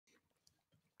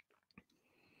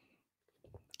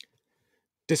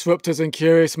Disruptors and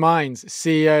curious minds,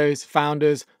 CEOs,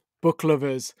 founders, book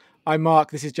lovers. I'm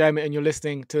Mark, this is Jeremy, and you're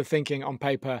listening to the Thinking on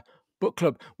Paper Book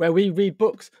Club, where we read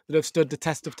books that have stood the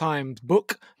test of time,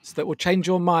 books that will change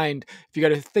your mind. If you go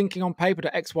to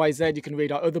thinkingonpaper.xyz, you can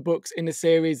read our other books in the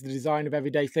series, The Design of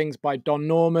Everyday Things by Don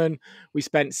Norman. We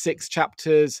spent 6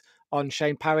 chapters on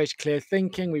Shane Parrish, Clear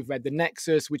Thinking. We've read The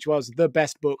Nexus, which was the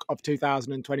best book of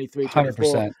 2023-24.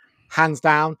 100%. Hands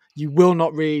down, you will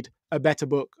not read a better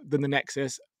book than The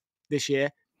Nexus this year,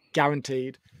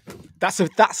 guaranteed. That's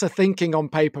a Thinking on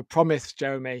Paper promise,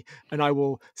 Jeremy, and I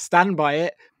will stand by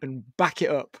it and back it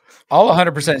up. I'll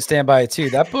 100% stand by it too.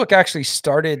 That book actually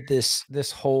started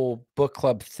this whole book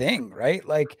club thing, right?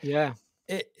 Like, yeah,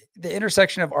 the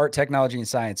intersection of art, technology, and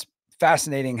science.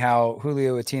 Fascinating how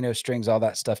Julio Attino strings all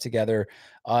that stuff together.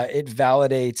 It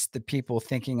validates the people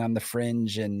thinking on the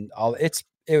fringe and all. It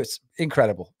was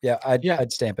incredible. Yeah,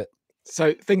 I'd stamp it.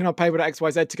 So Thinking on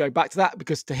Paper.xyz to go back to that,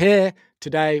 because today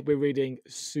we're reading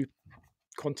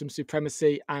Quantum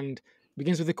Supremacy, and it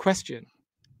begins with a question: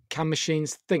 can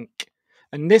machines think?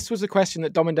 And this was a question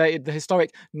that dominated the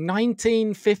historic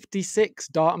 1956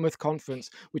 Dartmouth Conference,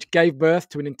 which gave birth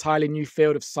to an entirely new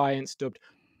field of science dubbed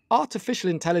artificial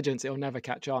intelligence. It'll never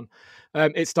catch on.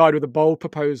 It started with a bold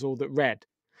proposal that read: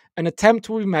 an attempt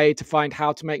will be made to find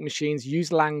how to make machines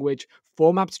use language,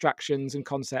 form abstractions and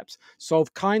concepts,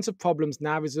 solve kinds of problems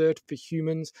now reserved for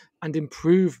humans, and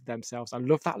improve themselves. I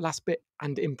love that last bit,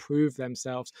 and improve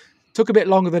themselves. Took a bit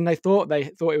longer than they thought. They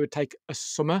thought it would take a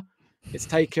summer. It's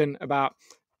taken about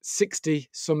 60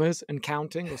 summers and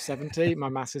counting, or 70. My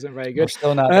maths isn't very good. We're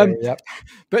still not there, yep.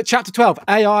 But chapter 12,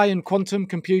 AI and quantum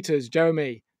computers.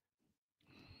 Jeremy,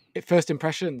 first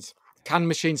impressions. Can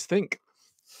machines think?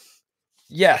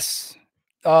 Yes.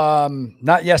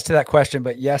 Not yes to that question,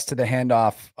 but yes to the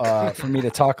handoff for me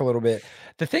to talk a little bit.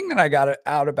 The thing that I got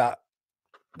out about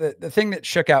the thing that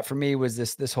shook out for me was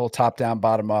this whole top down,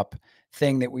 bottom up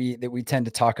thing that we tend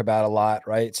to talk about a lot,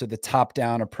 right? So the top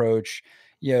down approach,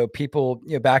 people,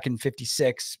 back in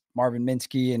 56, Marvin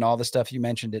Minsky and all the stuff you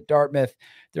mentioned at Dartmouth,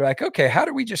 they're like, okay, how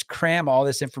do we just cram all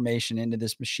this information into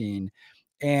this machine?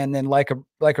 And then like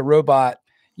a robot,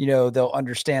 they'll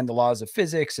understand the laws of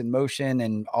physics and motion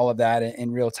and all of that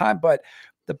in real time. But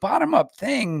the bottom up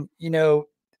thing,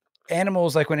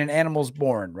 animals, like when an animal's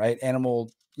born, right? A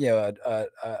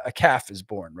calf is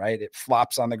born, right? It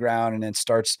flops on the ground and then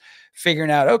starts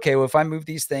figuring out, okay, well, if I move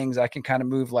these things, I can kind of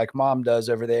move like mom does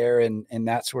over there and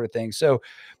that sort of thing. So,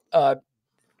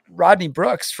 Rodney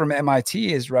Brooks from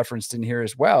MIT is referenced in here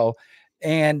as well.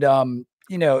 And,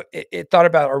 it thought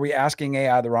about, are we asking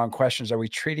AI the wrong questions? Are we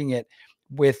treating it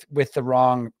with the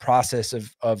wrong process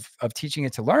of teaching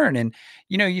it to learn? And,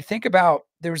 you think about,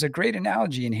 there was a great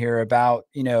analogy in here about,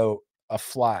 a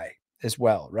fly as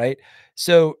well, right?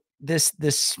 So this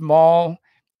small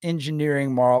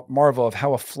engineering marvel of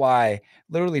how a fly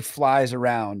literally flies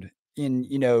around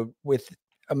with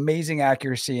amazing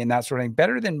accuracy and that sort of thing,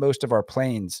 better than most of our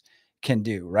planes can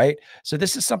do, right? So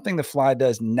this is something the fly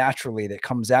does naturally that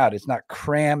comes out. It's not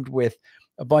crammed with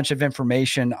a bunch of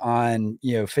information on,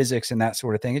 physics and that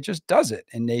sort of thing. It just does it,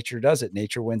 and nature does it.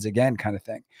 Nature wins again kind of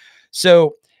thing.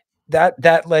 So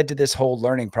that led to this whole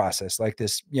learning process, like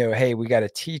this, hey, we got to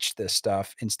teach this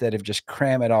stuff instead of just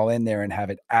cram it all in there and have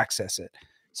it access it.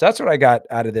 So that's what I got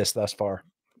out of this thus far.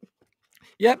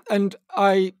 Yeah. And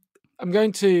I'm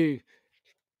going to,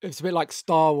 it's a bit like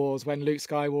Star Wars when Luke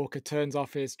Skywalker turns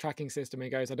off his tracking system and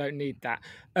goes, I don't need that.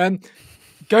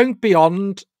 Going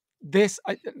beyond this,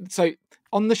 so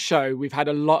on the show, we've had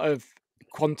a lot of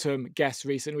quantum guests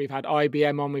recently. We've had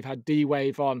IBM on, we've had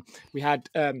D-Wave on, we had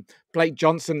Blake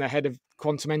Johnson, the head of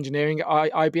quantum engineering at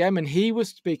IBM, and he was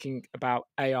speaking about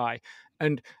AI.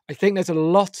 And I think there's a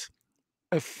lot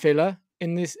of filler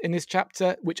in this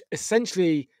chapter, which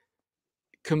essentially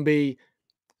can be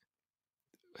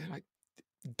like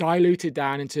diluted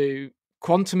down into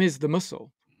quantum is the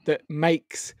muscle that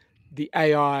makes the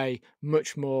AI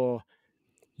much more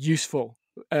useful.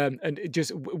 And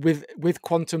just with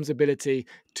quantum's ability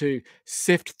to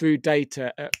sift through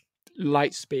data at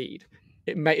light speed,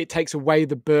 it takes away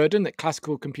the burden that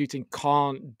classical computing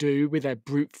can't do with their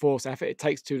brute force effort. It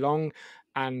takes too long,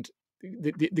 and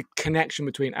the connection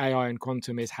between AI and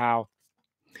quantum is how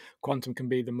quantum can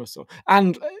be the muscle.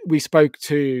 And we spoke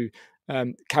to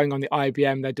carrying on the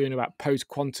IBM, they're doing about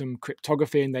post-quantum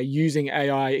cryptography, and they're using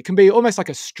AI. It can be almost like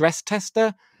a stress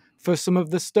tester for some of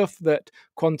the stuff that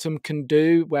quantum can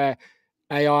do, where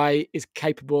AI is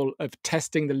capable of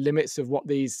testing the limits of what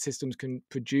these systems can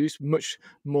produce much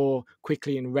more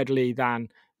quickly and readily than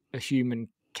a human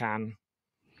can.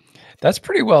 That's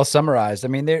pretty well summarized. I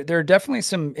mean, there are definitely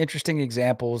some interesting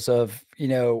examples of,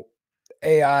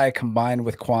 AI combined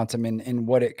with quantum and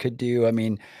what it could do. I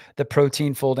mean, the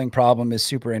protein folding problem is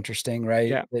super interesting, right?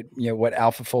 Yeah. That, what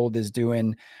AlphaFold is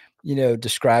doing,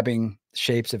 describing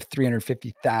shapes of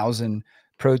 350,000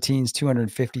 proteins,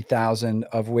 250,000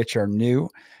 of which are new.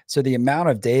 So the amount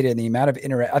of data and the amount of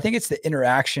I think it's the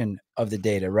interaction of the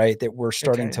data, right? That we're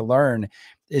starting Okay. to learn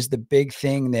is the big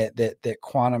thing that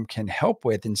quantum can help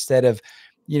with, instead of,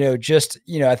 just,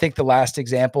 I think the last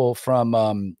example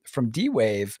from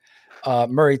D-Wave,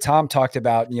 Murray Tom talked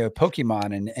about,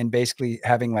 Pokemon and basically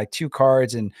having like two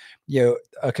cards and,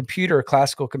 a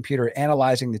classical computer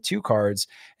analyzing the two cards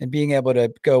and being able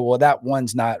to go, well, that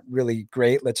one's not really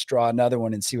great. Let's draw another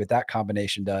one and see what that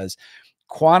combination does.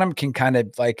 Quantum can kind of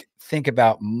like think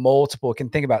about can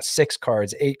think about 6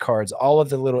 cards, 8 cards, all of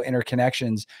the little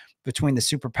interconnections between the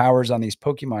superpowers on these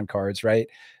Pokemon cards, right?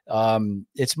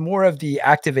 It's more of the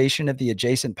activation of the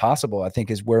adjacent possible, I think,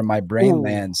 is where my brain Ooh,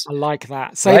 lands, I like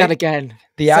that. Say that right? again.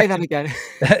 The Say that active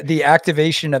again. the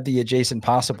activation of the adjacent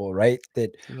possible, right?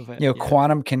 That, Love it. Yeah.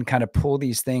 quantum can kind of pull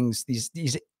these things,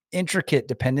 these intricate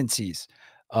dependencies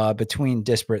between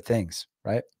disparate things,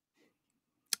 right?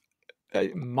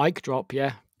 Mic drop.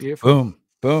 Yeah. Beautiful. Boom,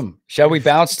 boom. Shall we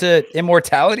Beautiful. bounce to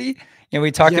immortality? And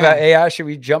we talked about Yeah. AI. Should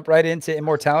we jump right into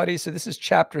immortality? So this is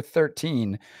chapter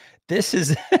 13. This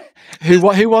is Who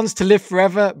wants to live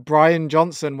forever? Brian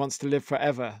Johnson wants to live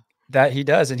forever. that he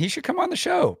does, and he should come on the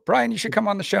show. Brian, you should come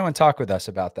on the show and talk with us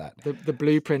about that. The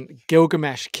blueprint,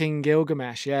 Gilgamesh, King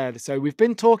Gilgamesh. Yeah. So we've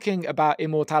been talking about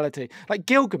immortality, like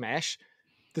Gilgamesh,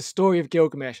 the story of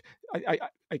Gilgamesh.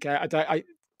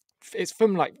 It's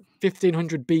from like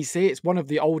 1500 BC. It's one of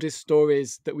the oldest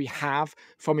stories that we have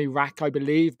from Iraq, I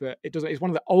believe, but it doesn't. It's one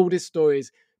of the oldest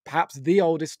stories, perhaps the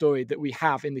oldest story that we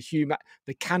have in the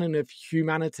canon of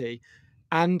humanity,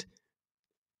 and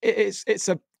it's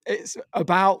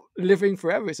about living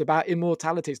forever. It's about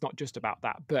immortality. It's not just about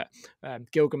that, but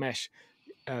Gilgamesh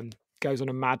um, goes on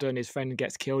a mad and his friend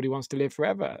gets killed. He wants to live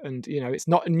forever, and it's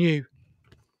not new.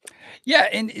 Yeah,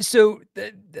 and so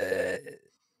the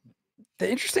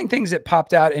interesting things that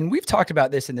popped out, and we've talked about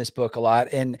this in this book a lot,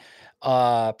 and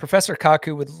Professor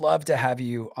Kaku would love to have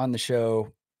you on the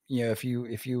show. If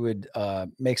you would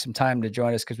make some time to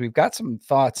join us, because we've got some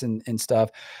thoughts and stuff.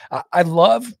 I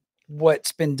love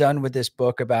what's been done with this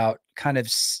book about kind of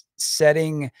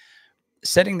setting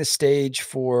the stage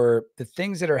for the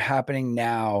things that are happening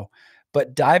now,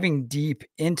 but diving deep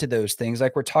into those things.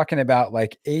 Like we're talking about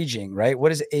like aging, right? What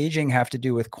does aging have to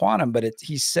do with quantum? But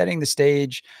he's setting the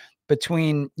stage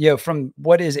between, from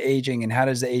what is aging and how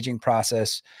does the aging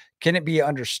process, can it be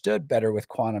understood better with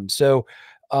quantum? So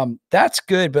that's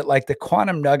good. But like the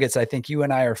quantum nuggets, I think you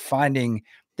and I are finding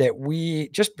that we,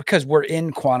 just because we're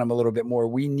in quantum a little bit more,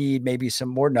 we need maybe some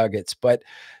more nuggets. But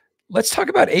let's talk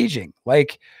about aging.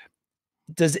 Like,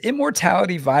 does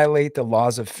immortality violate the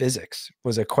laws of physics?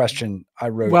 Was a question I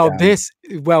wrote Well, down.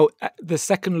 the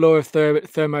second law of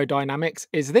thermodynamics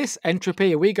is this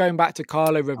entropy. Are we going back to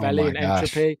Carlo Oh Rovelli my and gosh.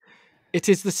 entropy? It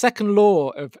is the second law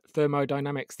of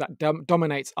thermodynamics that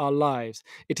dominates our lives.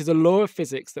 It is a law of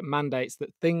physics that mandates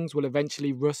that things will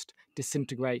eventually rust,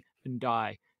 disintegrate, and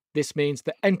die. This means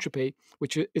that entropy,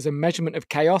 which is a measurement of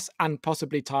chaos and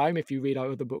possibly time, if you read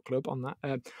our other book club on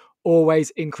that, always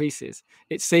increases.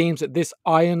 It seems that this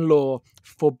iron law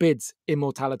forbids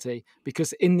immortality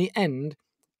because, in the end,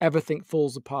 everything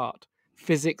falls apart.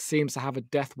 Physics seems to have a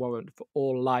death warrant for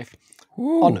all life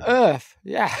on Woo. Earth.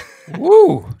 Yeah.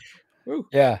 Woo. Woo.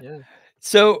 Yeah. Yeah.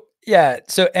 So yeah,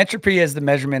 so entropy is the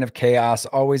measurement of chaos,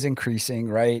 always increasing,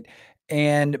 right?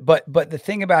 And but the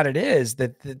thing about it is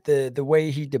that the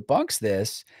way he debunks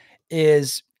this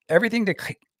is everything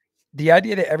the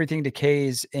idea that everything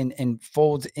decays and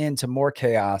folds into more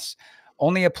chaos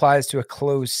only applies to a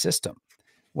closed system.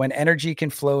 When energy can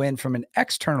flow in from an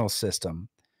external system,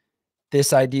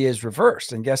 this idea is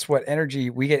reversed. And guess what?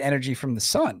 We get energy from the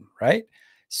sun, right?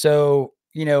 So,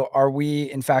 are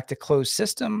we in fact a closed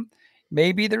system?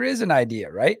 Maybe there is an idea,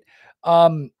 right?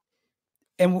 Um,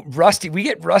 and we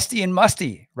get rusty and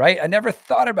musty, right? I never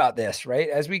thought about this, right?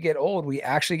 As we get old, we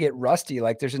actually get rusty.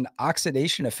 Like there's an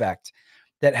oxidation effect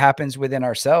that happens within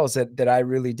our cells that I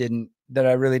really didn't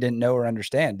know or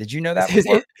understand. Did you know that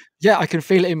before? Yeah, I can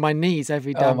feel it in my knees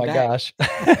every Oh damn my day. gosh.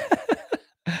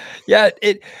 Yeah,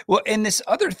 well, and this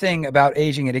other thing about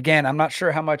aging, and again, I'm not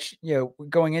sure how much,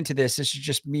 going into this is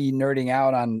just me nerding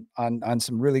out on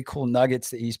some really cool nuggets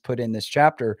that he's put in this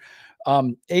chapter.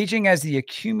 Aging as the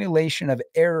accumulation of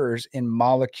errors in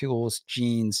molecules,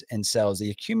 genes, and cells,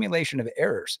 the accumulation of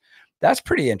errors. That's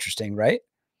pretty interesting, right?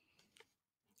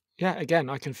 Yeah, again,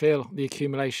 I can feel the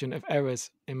accumulation of errors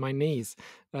in my knees.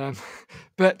 Um,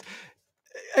 but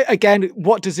again,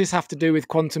 what does this have to do with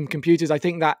quantum computers? I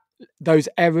think that those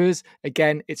errors,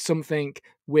 again, it's something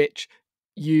which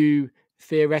you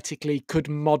theoretically could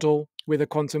model with a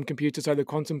quantum computer. So the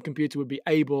quantum computer would be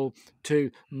able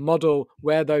to model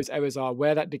where those errors are,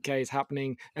 where that decay is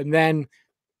happening, and then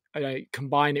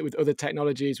combine it with other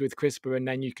technologies with CRISPR, and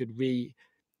then you could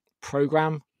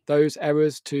reprogram those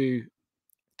errors to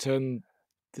turn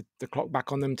the clock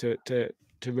back on them, to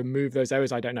remove those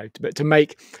errors. I don't know, but to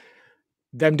make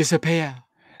them disappear.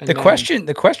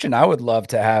 The question I would love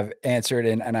to have answered,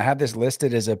 and I have this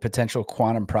listed as a potential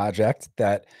quantum project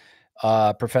that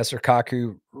Professor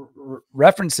Kaku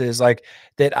references, like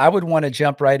that I would want to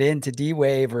jump right into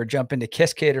D-Wave or jump into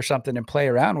Qiskit or something and play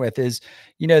around with is,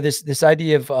 this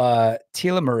idea of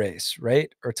telomerase,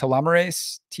 right? Or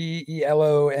telomerase,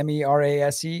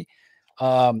 Telomerase,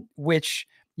 which,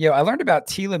 I learned about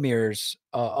telomeres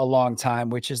a long time,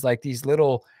 which is like these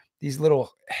little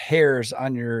hairs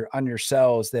on your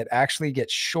cells that actually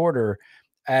get shorter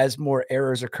as more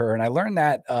errors occur. And I learned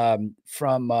that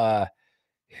from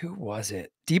who was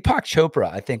it? Deepak Chopra,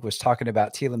 I think, was talking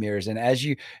about telomeres. And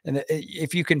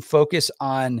if you can focus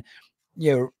on,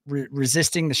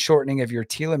 resisting the shortening of your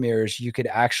telomeres, you could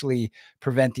actually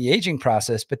prevent the aging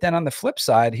process. But then on the flip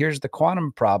side, here's the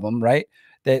quantum problem, right?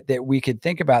 That we could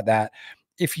think about that.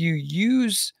 If you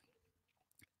use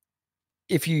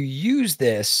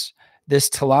this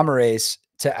telomerase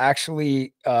to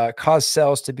actually cause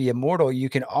cells to be immortal, you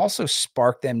can also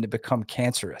spark them to become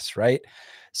cancerous, right?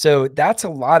 So that's a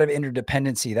lot of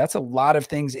interdependency. That's a lot of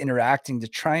things interacting to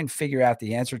try and figure out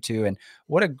the answer to. And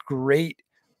what a great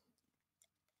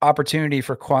opportunity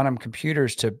for quantum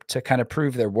computers to kind of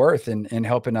prove their worth in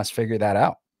helping us figure that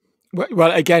out.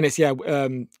 Well, again, it's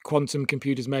quantum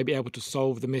computers may be able to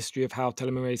solve the mystery of how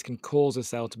telomerase can cause a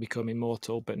cell to become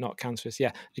immortal but not cancerous.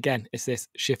 Yeah, again, it's this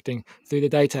shifting through the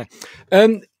data.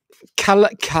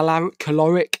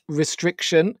 Caloric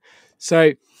restriction.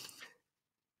 So,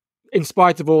 in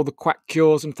spite of all the quack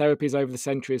cures and therapies over the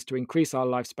centuries to increase our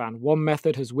lifespan, one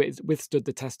method has withstood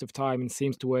the test of time and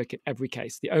seems to work in every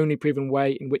case. The only proven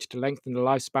way in which to lengthen the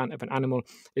lifespan of an animal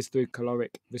is through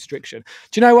caloric restriction.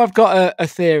 Do you know, I've got a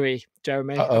theory,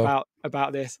 Jeremy, about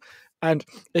this, and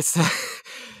it's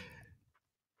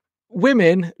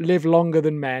women live longer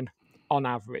than men on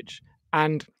average,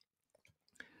 and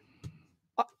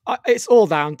it's all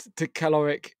down to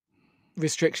caloric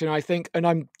restriction, I think, and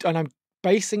I'm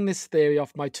basing this theory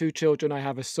off my two children. I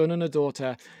have a son and a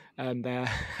daughter, and they're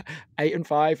 8 and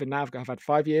 5, and now I've had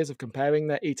 5 years of comparing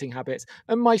their eating habits,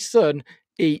 and my son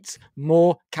eats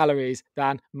more calories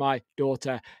than my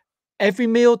daughter. Every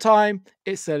mealtime,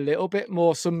 it's a little bit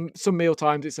more. Some meal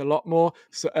times, it's a lot more.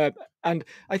 So, and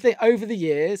I think over the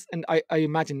years, and I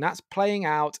imagine that's playing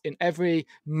out in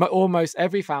almost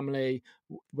every family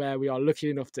where we are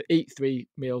lucky enough to eat 3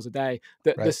 meals a day,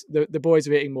 that right. the boys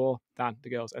are eating more than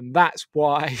the girls. And that's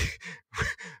why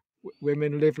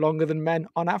women live longer than men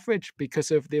on average, because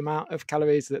of the amount of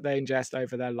calories that they ingest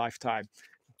over their lifetime.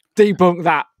 Debunk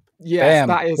that. Yes, bam.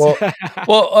 That is.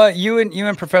 Well, you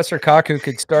and Professor Kaku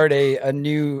could start a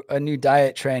new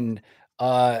diet trend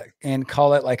and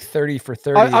call it like 30 for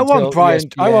 30. I want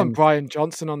Brian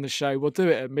Johnson on the show. We'll do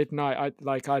it at midnight. I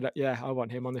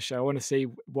want him on the show. I want to see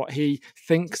what he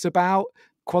thinks about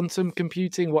quantum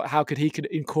computing. How could he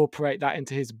incorporate that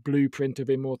into his blueprint of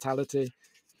immortality?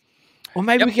 Or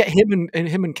maybe we get him and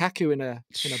Kaku in a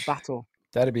battle.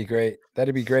 That'd be great.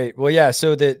 Well, yeah.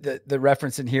 So the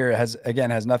reference in here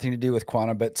has nothing to do with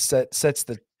quantum, but sets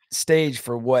the stage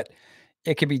for what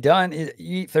it can be done. You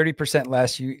eat 30%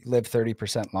 less, you live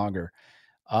 30% longer.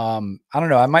 I don't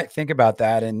know. I might think about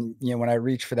that. And, when I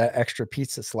reach for that extra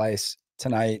pizza slice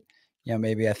tonight,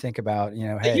 maybe I think about,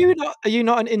 hey, are you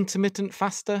not an intermittent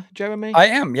faster, Jeremy? I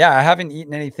am. Yeah. I haven't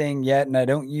eaten anything yet. And I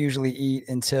don't usually eat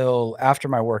until after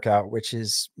my workout, which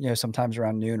is, sometimes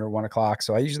around noon or 1 o'clock.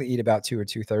 So I usually eat about 2 or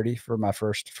 2:30 for my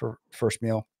first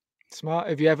meal. Smart.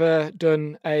 Have you ever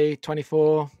done a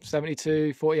 24,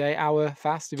 72, 48 hour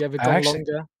fast? Have you ever gone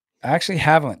longer? I actually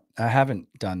haven't. I haven't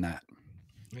done that.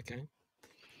 Okay.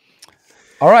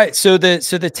 All right. So the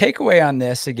takeaway on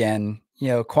this, again,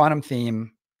 quantum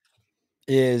theme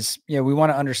is, we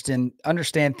want to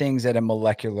understand things at a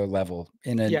molecular level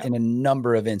in a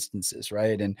number of instances,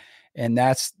 right? And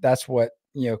that's what,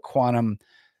 quantum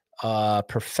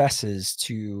professes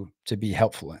to be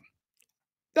helpful in.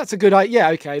 That's a good idea. Yeah,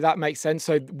 okay, that makes sense.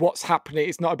 So what's happening,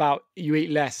 it's not about you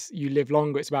eat less, you live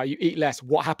longer. It's about you eat less.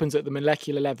 What happens at the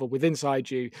molecular level within inside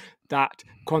you that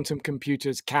quantum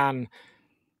computers can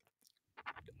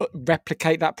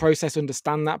replicate that process,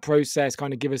 understand that process,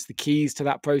 kind of give us the keys to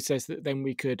that process that then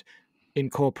we could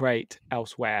incorporate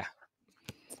elsewhere.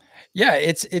 Yeah,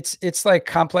 it's like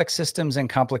complex systems and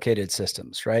complicated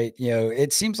systems, right?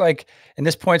 It seems like, and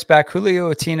this points back,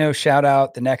 Julio Attino, shout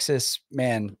out the Nexus,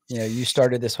 man. You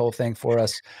started this whole thing for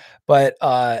us, but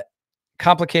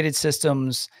complicated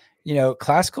systems,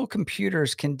 classical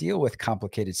computers can deal with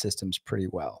complicated systems pretty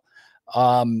well.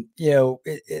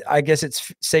 I guess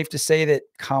it's safe to say that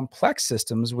complex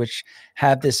systems, which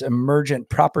have this emergent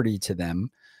property to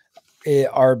them,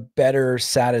 are better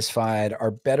satisfied,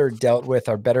 are better dealt with,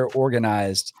 are better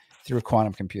organized through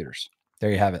quantum computers.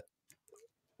 There you have it.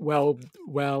 Well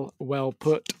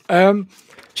put.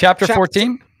 Chapter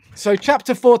 14. So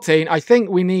chapter 14, I think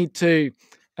we need to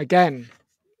again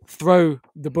throw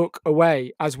the book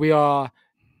away as we are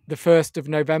the 1st of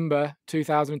November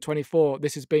 2024.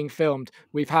 This is being filmed.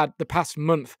 We've had the past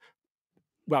month.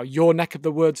 Well, your neck of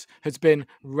the woods has been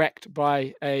wrecked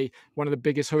by one of the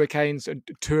biggest hurricanes, and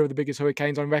two of the biggest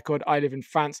hurricanes on record. I live in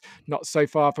France, not so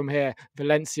far from here.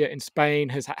 Valencia in Spain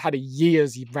has had a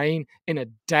year's rain in a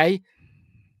day,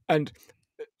 and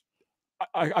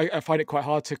I find it quite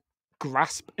hard to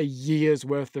grasp a year's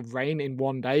worth of rain in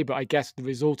one day. But I guess the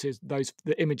result is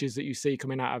the images that you see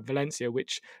coming out of Valencia,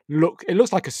 which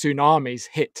looks like a tsunami's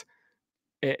hit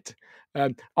it.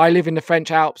 I live in the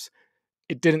French Alps.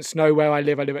 It didn't snow where I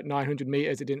live. I live at 900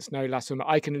 meters. It didn't snow last summer.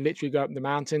 I can literally go up the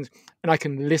mountains and I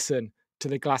can listen to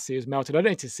the glaciers melted. I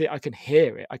don't need to see it. I can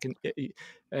hear it.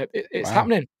 It's Wow.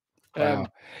 happening. Wow.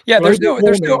 Yeah, there's no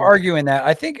warming. arguing that.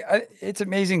 I think it's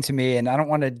amazing to me, and I don't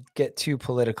want to get too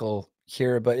political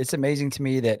here, but it's amazing to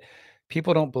me that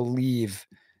people don't believe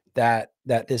that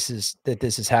this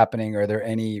is happening, or are there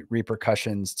any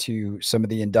repercussions to some of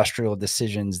the industrial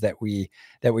decisions that we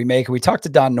make. We talked to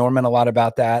Don Norman a lot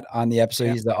about that on the episode.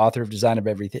 Yeah. He's the author of Design of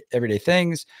Everyday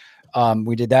Things.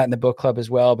 We did that in the book club as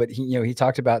well, but he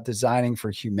talked about designing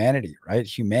for humanity, right?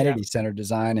 Humanity-centered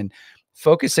design, and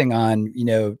focusing on,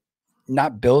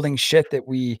 not building shit that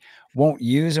we won't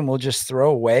use and we'll just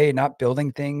throw away, not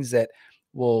building things that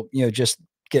will, just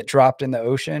get dropped in the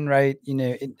ocean, right?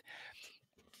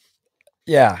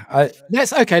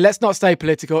 Let's not stay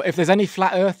political. If there's any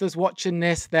flat earthers watching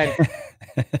this, then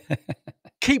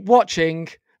keep watching.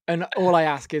 And all I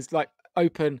ask is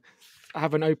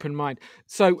have an open mind.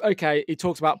 So, okay, he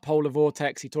talks about polar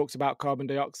vortex. He talks about carbon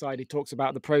dioxide. He talks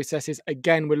about the processes.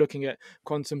 Again, we're looking at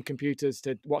quantum computers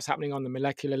to what's happening on the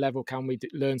molecular level. Can we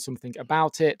learn something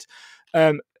about it?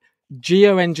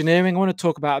 Geoengineering. I want to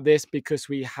talk about this because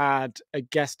we had a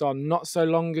guest on not so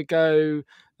long ago,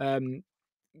 and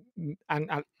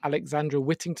Alexandra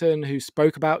Whittington, who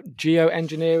spoke about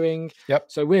geoengineering. Yep.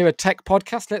 So we're a tech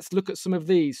podcast. Let's look at some of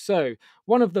these. So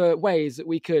one of the ways that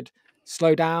we could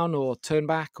slow down or turn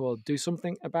back or do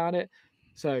something about it.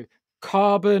 So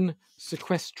carbon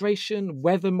sequestration,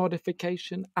 weather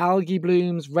modification, algae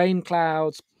blooms, rain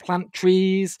clouds, plant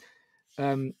trees.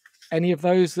 Any of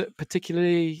those that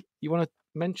particularly you want to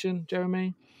mention,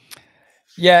 Jeremy?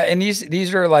 Yeah, and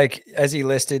these are like, as he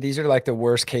listed, these are like the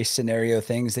worst case scenario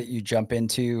things that you jump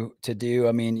into to do.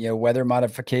 I mean, weather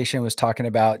modification was talking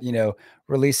about,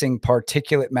 releasing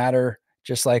particulate matter,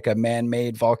 just like a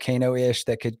man-made volcano-ish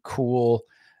that could cool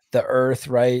the earth,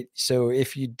 right? So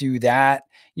if you do that,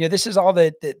 this is all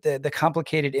the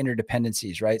complicated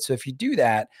interdependencies, right? So if you do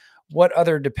that, what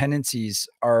other dependencies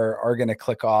are going to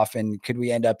click off, and could we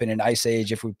end up in an ice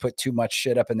age if we put too much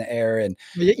shit up in the air? And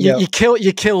you kill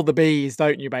the bees,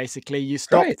 don't you? Basically, you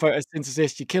stop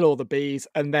photosynthesis, you kill all the bees,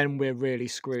 and then we're really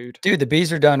screwed. Dude, the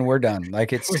bees are done. We're done.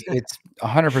 Like it's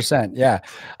 100%. Yeah.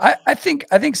 I think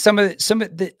some of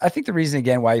the, I think the reason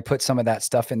again why you put some of that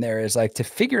stuff in there is like to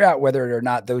figure out whether or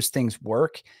not those things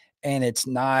work, and it's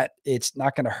not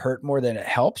going to hurt more than it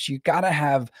helps. You got to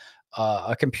have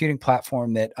a computing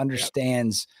platform that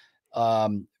understands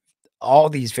all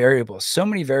these variables, so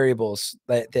many variables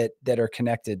that are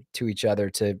connected to each other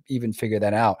to even figure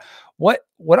that out. What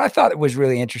I thought was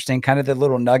really interesting, kind of the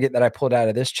little nugget that I pulled out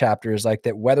of this chapter, is like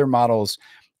that weather models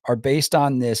are based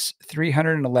on this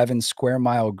 311 square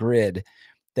mile grid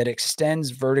that extends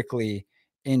vertically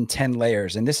in 10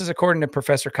 layers. And this is according to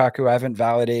Professor Kaku. I haven't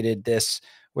validated this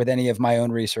with any of my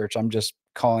own research. I'm just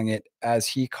calling it as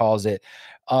he calls it.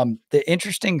 The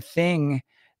interesting thing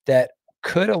that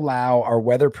could allow our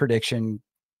weather prediction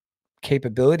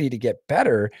capability to get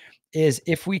better is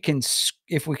if we can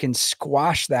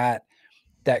squash that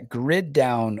grid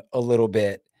down a little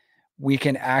bit, we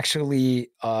can actually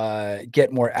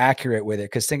get more accurate with it.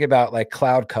 Because think about like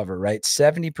cloud cover, right?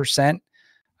 70%,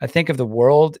 I think, of the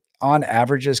world on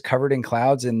average is covered in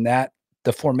clouds, and that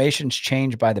the formations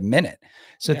change by the minute.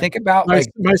 So think about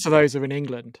most of those are in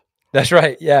England. That's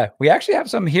right. Yeah, we actually have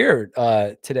some here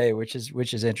today, which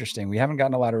is interesting. We haven't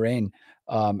gotten a lot of rain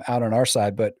out on our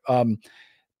side, but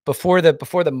before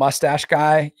the mustache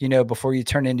guy, before you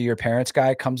turn into your parents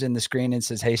guy, comes in the screen and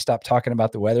says, "Hey, stop talking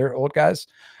about the weather, old guys."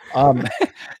 Um,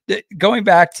 going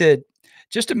back to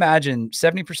just imagine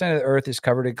 70% of the earth is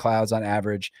covered in clouds on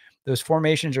average. Those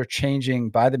formations are changing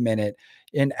by the minute,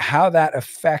 and how that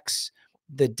affects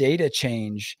the data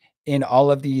change in all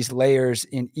of these layers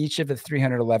in each of the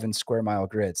 311 square mile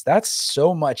grids. That's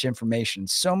so much information,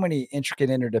 so many intricate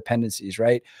interdependencies,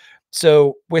 right?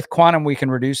 So with quantum, we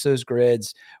can reduce those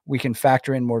grids, we can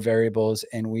factor in more variables,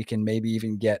 and we can maybe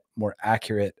even get more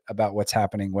accurate about what's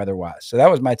happening weather-wise. So that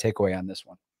was my takeaway on this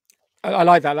one. I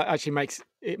like that. That actually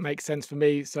makes sense for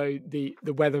me. So the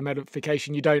weather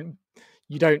modification, you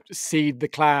don't seed the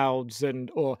clouds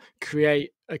or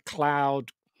create a cloud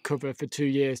cover for 2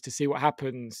 years to see what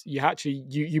happens.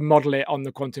 You model it on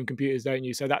the quantum computers, don't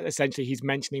you? So that essentially he's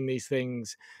mentioning these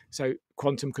things. So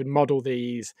quantum could model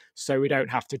these, so we don't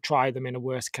have to try them in a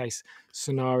worst case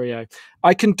scenario.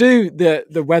 I can do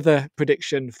the weather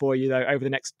prediction for you though over the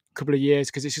next couple of years,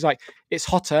 because it's just like it's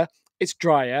hotter, it's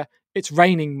drier, it's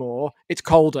raining more, it's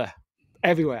colder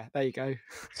everywhere. There you go.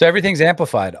 So everything's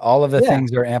amplified. All of the Yeah,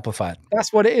 things are amplified.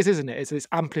 that's what it is, isn't it? It's this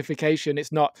amplification.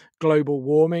 It's not global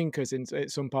warming, because in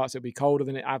some parts it'll be colder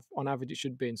than on average it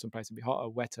should be. In some places it'll be hotter,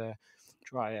 wetter,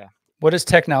 drier. What does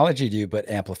technology do but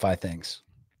amplify things?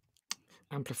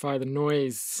 Amplify the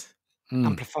noise, Mm,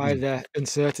 amplify mm. the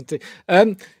uncertainty.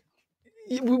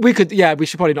 We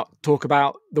should probably not talk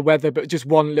about the weather, but just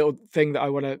one little thing that I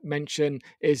want to mention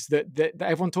is that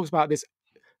everyone talks about this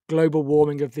global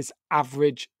warming of this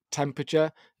average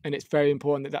temperature, and it's very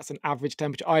important that that's an average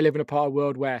temperature. I live in a part of the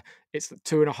world where it's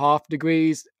 2.5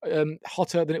 degrees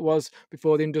hotter than it was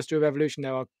before the Industrial Revolution.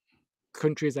 There are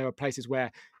countries, there are places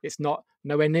where it's not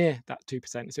nowhere near that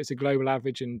 2%. So it's a global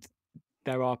average, and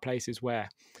there are places where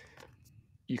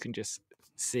you can just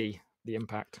see the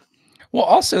impact. Well,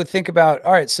 also think about,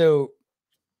 all right, so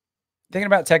thinking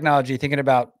about technology, thinking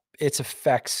about its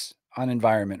effects on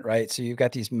environment, right? So you've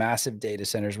got these massive data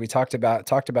centers. We talked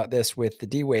about this with the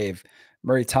D Wave,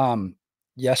 Murray Tom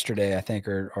yesterday, I think,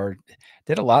 or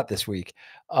did a lot this week.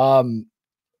 And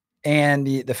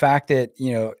the fact that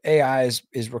AI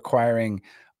is requiring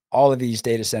all of these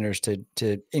data centers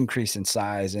to increase in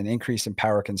size and increase in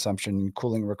power consumption,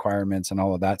 cooling requirements, and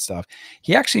all of that stuff.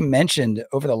 He actually mentioned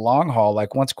over the long haul,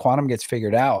 like once quantum gets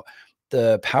figured out,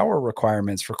 the power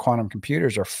requirements for quantum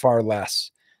computers are far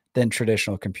less than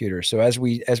traditional computers. So as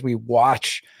we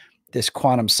watch this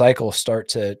quantum cycle start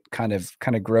to kind of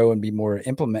grow and be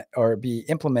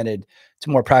implemented to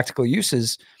more practical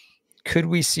uses, could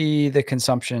we see the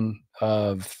consumption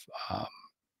of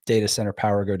data center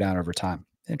power go down over time?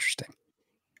 Interesting.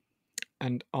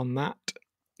 And on that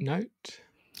note,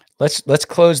 Let's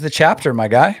close the chapter, my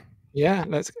guy. yeah,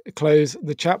 let's close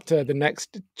the chapter. The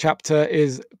next chapter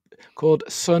is called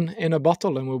Sun in a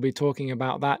Bottle, and we'll be talking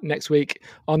about that next week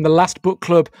on the last book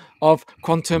club of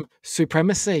Quantum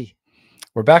Supremacy.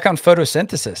 We're back on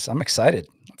photosynthesis. I'm excited.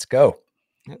 Let's go.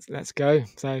 Let's go.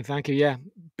 So thank you. Yeah,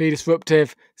 be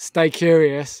disruptive, stay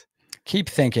curious, Keep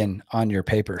thinking on your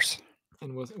papers.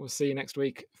 and we'll see you next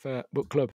week for book club.